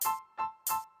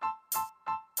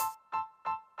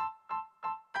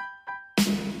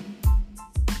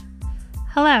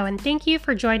Hello, and thank you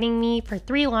for joining me for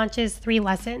 3 Launches, 3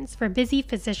 Lessons for Busy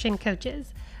Physician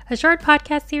Coaches, a short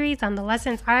podcast series on the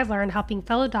lessons I've learned helping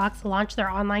fellow docs launch their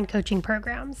online coaching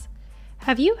programs.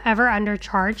 Have you ever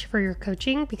undercharged for your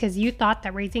coaching because you thought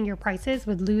that raising your prices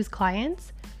would lose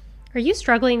clients? Are you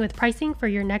struggling with pricing for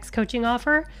your next coaching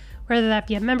offer, whether that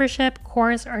be a membership,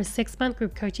 course, or a 6-month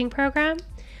group coaching program?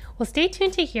 Well, stay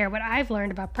tuned to hear what I've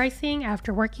learned about pricing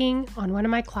after working on one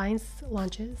of my clients'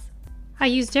 launches. I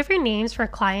use different names for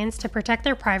clients to protect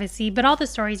their privacy, but all the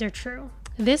stories are true.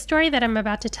 This story that I'm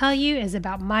about to tell you is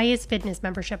about Maya's fitness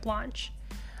membership launch.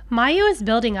 Maya is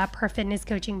building up her fitness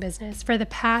coaching business for the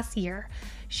past year.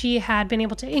 She had been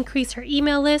able to increase her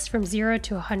email list from 0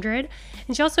 to 100,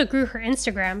 and she also grew her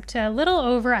Instagram to a little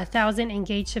over 1,000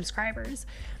 engaged subscribers.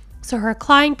 So her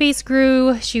client base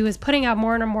grew, she was putting out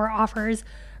more and more offers.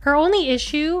 Her only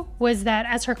issue was that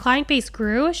as her client base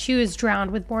grew, she was drowned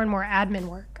with more and more admin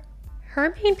work.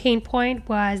 Her main pain point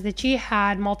was that she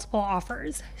had multiple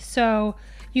offers. So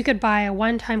you could buy a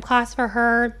one-time class for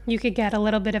her, you could get a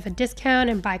little bit of a discount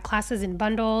and buy classes in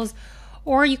bundles,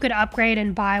 or you could upgrade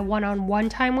and buy one-on-one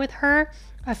time with her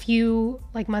a few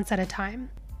months at a time.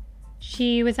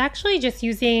 She was actually just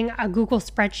using a Google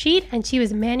spreadsheet, and she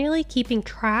was manually keeping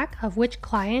track of which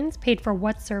clients paid for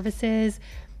what services,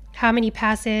 how many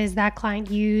passes that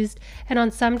client used, and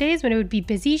on some days when it would be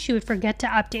busy, she would forget to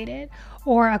update it,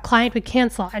 or a client would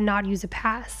cancel and not use a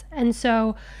pass. And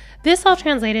so this all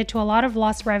translated to a lot of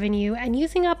lost revenue and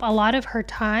using up a lot of her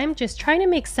time just trying to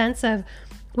make sense of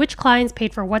which clients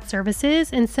paid for what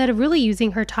services instead of really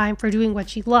using her time for doing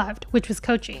what she loved, which was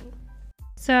coaching.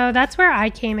 So that's where I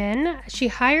came in. She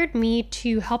hired me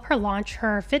to help her launch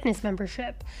her fitness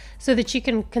membership so that she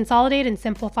can consolidate and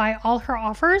simplify all her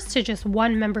offers to just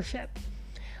one membership.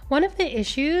 One of the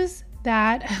issues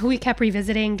that we kept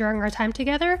revisiting during our time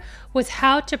together was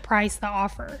how to price the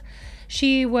offer.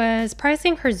 She was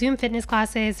pricing her Zoom fitness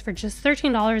classes for just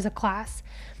 $13 a class.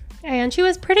 And she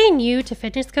was pretty new to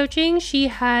fitness coaching. She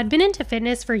had been into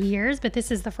fitness for years, but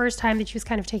this is the first time that she was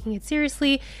kind of taking it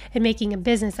seriously and making a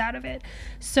business out of it.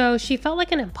 So she felt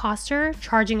like an imposter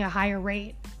charging a higher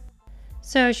rate.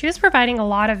 So she was providing a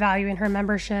lot of value in her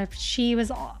membership. She was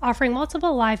offering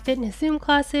multiple live fitness Zoom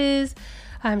classes.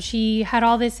 She had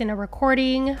all this in a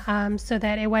recording so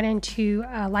that it went into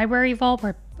a library vault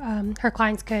where her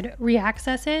clients could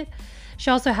re-access it. She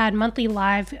also had monthly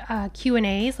live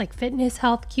Q&As, like fitness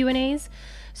health Q&As.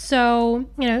 So,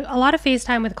 a lot of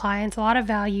FaceTime with clients, a lot of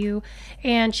value.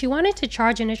 And she wanted to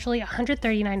charge initially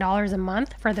 $139 a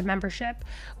month for the membership,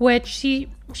 which she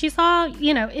saw,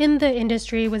 in the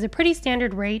industry was a pretty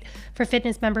standard rate for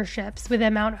fitness memberships with the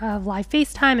amount of live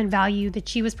FaceTime and value that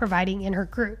she was providing in her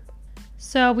group.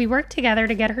 So we worked together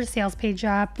to get her sales page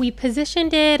up. We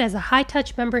positioned it as a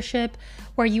high-touch membership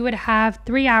where you would have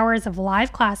 3 hours of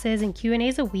live classes and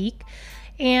Q&As a week.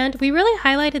 And we really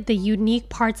highlighted the unique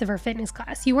parts of her fitness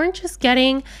class. You weren't just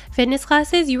getting fitness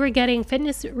classes, you were getting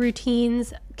fitness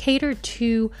routines catered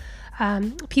to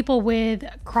people with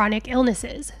chronic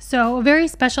illnesses. So a very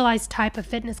specialized type of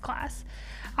fitness class.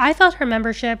 I thought her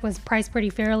membership was priced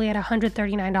pretty fairly at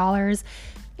 $139.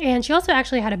 And she also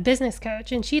actually had a business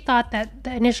coach, and she thought that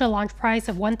the initial launch price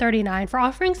of $139 for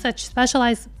offering such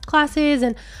specialized classes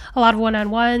and a lot of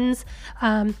one-on-ones,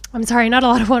 not a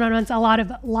lot of one-on-ones, a lot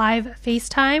of live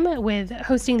FaceTime with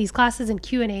hosting these classes and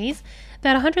Q&As,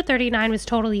 that $139 was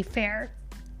totally fair.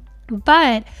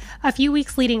 But a few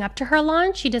weeks leading up to her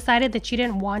launch, she decided that she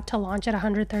didn't want to launch at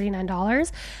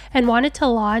 $139 and wanted to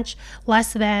launch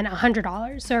less than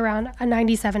 $100, so around a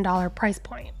 $97 price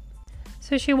point.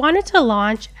 So she wanted to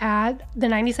launch at the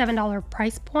 $97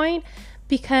 price point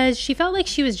because she felt like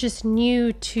she was just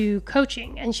new to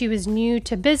coaching and she was new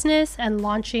to business and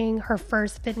launching her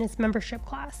first fitness membership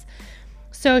class.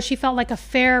 So she felt like a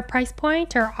fair price point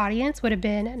to her audience would have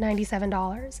been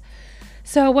 $97.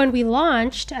 So when we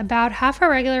launched, about half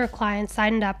our regular clients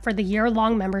signed up for the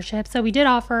year-long membership. So we did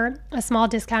offer a small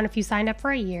discount if you signed up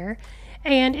for a year.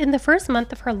 And in the first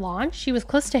month of her launch, she was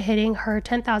close to hitting her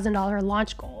 $10,000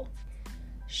 launch goal.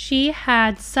 She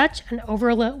had such an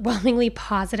overwhelmingly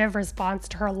positive response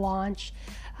to her launch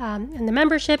and the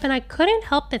membership, and I couldn't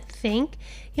help but think,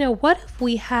 what if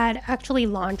we had actually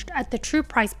launched at the true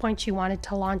price point she wanted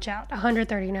to launch at,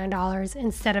 $139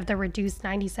 instead of the reduced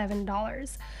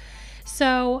 $97?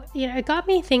 So, it got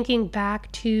me thinking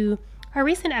back to a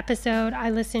recent episode I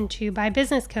listened to by a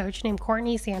business coach named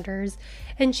Courtney Sanders,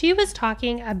 and she was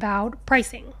talking about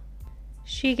pricing.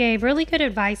 She gave really good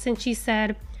advice, and she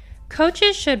said,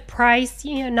 coaches should price,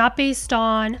 not based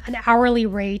on an hourly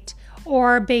rate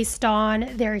or based on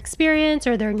their experience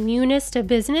or their newness to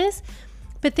business,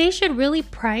 but they should really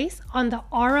price on the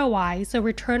ROI, so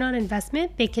return on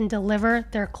investment, they can deliver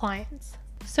their clients.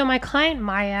 So my client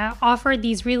Maya offered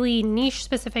these really niche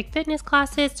specific fitness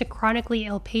classes to chronically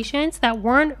ill patients that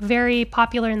weren't very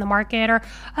popular in the market, or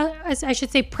as I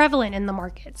should say prevalent in the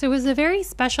market. So it was a very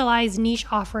specialized niche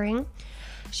offering.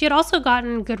 She had also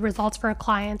gotten good results for her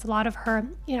clients. A lot of her,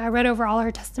 I read over all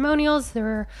her testimonials. There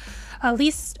were at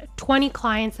least 20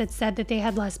 clients that said that they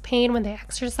had less pain when they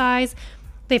exercise.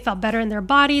 They felt better in their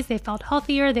bodies. They felt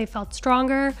healthier. They felt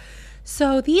stronger.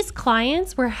 So these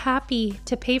clients were happy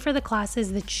to pay for the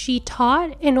classes that she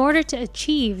taught in order to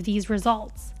achieve these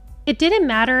results. It didn't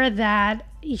matter that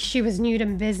she was new to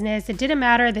business. It didn't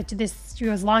matter that she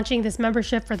was launching this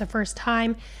membership for the first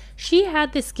time. She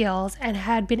had the skills and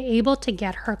had been able to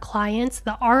get her clients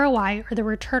the ROI, or the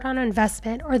return on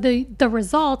investment, or the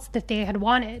results that they had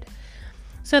wanted.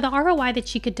 So the ROI that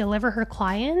she could deliver her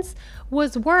clients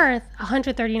was worth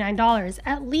 $139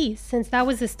 at least, since that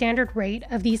was the standard rate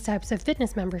of these types of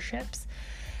fitness memberships.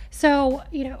 So,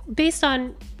 based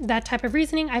on that type of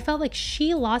reasoning, I felt like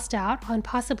she lost out on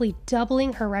possibly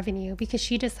doubling her revenue because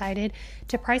she decided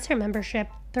to price her membership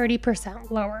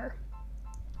 30% lower.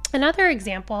 Another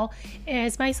example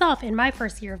is myself in my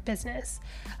first year of business.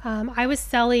 I was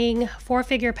selling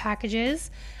 4-figure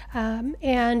packages,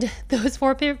 and those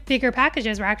 4-figure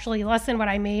packages were actually less than what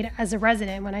I made as a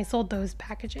resident when I sold those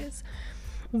packages.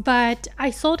 But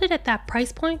I sold it at that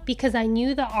price point because I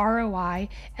knew the ROI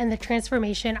and the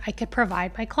transformation I could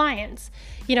provide my clients.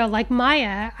 Like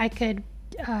Maya, I could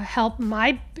help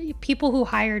my people who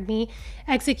hired me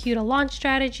execute a launch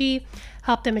strategy,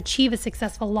 help them achieve a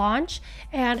successful launch,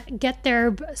 and get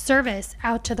their service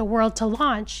out to the world to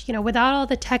launch, without all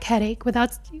the tech headache,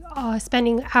 without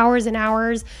spending hours and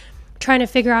hours trying to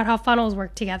figure out how funnels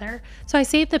work together. So I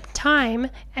saved them time,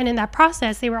 and in that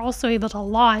process, they were also able to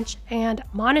launch and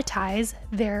monetize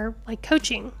their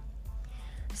coaching.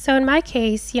 So in my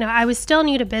case, I was still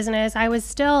new to business. I was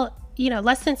still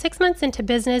less than 6 months into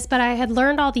business, but I had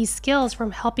learned all these skills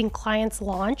from helping clients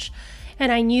launch,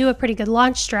 and I knew a pretty good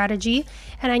launch strategy,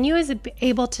 and I knew I was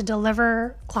able to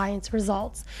deliver clients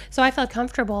results. So I felt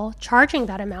comfortable charging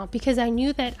that amount because I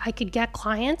knew that I could get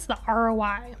clients the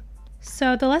ROI.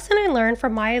 So the lesson I learned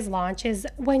from Maya's launch is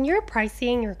when you're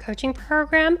pricing your coaching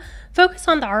program, focus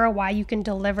on the ROI you can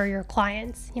deliver your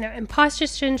clients. Imposter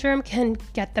syndrome can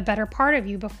get the better part of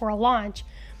you before a launch.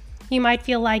 You might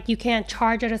feel like you can't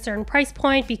charge at a certain price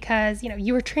point because,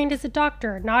 you were trained as a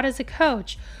doctor, not as a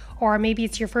coach. Or maybe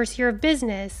it's your first year of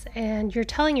business and you're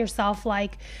telling yourself oh,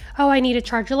 I need to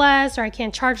charge less, or I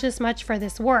can't charge this much for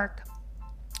this work.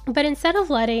 But instead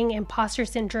of letting imposter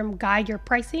syndrome guide your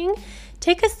pricing,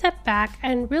 take a step back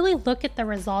and really look at the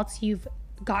results you've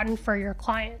gotten for your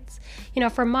clients.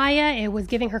 For Maya, it was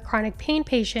giving her chronic pain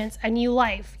patients a new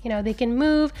life. They can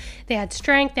move, they had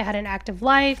strength, they had an active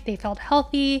life, they felt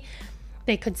healthy,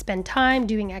 they could spend time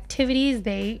doing activities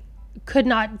they could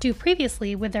not do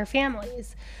previously with their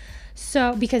families.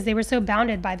 So because they were so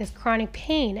bounded by this chronic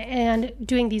pain, and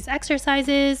doing these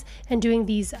exercises and doing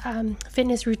these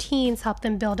fitness routines helped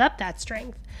them build up that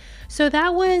strength. So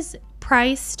that was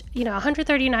priced,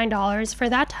 $139 for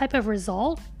that type of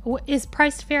result is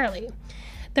priced fairly.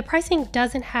 The pricing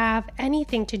doesn't have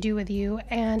anything to do with you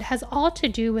and has all to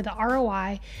do with the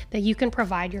ROI that you can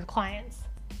provide your clients.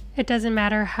 It doesn't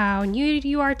matter how new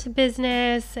you are to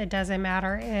business. It doesn't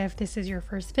matter if this is your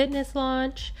first fitness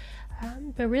launch.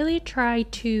 But really try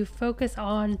to focus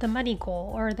on the money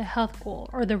goal or the health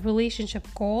goal or the relationship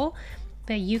goal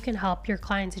that you can help your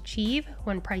clients achieve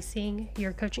when pricing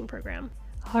your coaching program.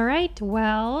 All right,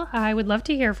 well, I would love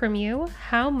to hear from you.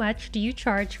 How much do you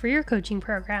charge for your coaching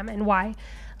program and why?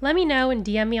 Let me know and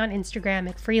DM me on Instagram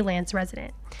at Freelance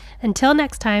Resident. Until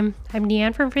next time, I'm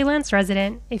Deanne from Freelance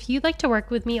Resident. If you'd like to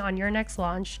work with me on your next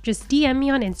launch, just DM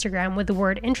me on Instagram with the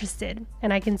word interested,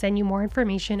 and I can send you more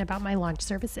information about my launch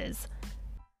services.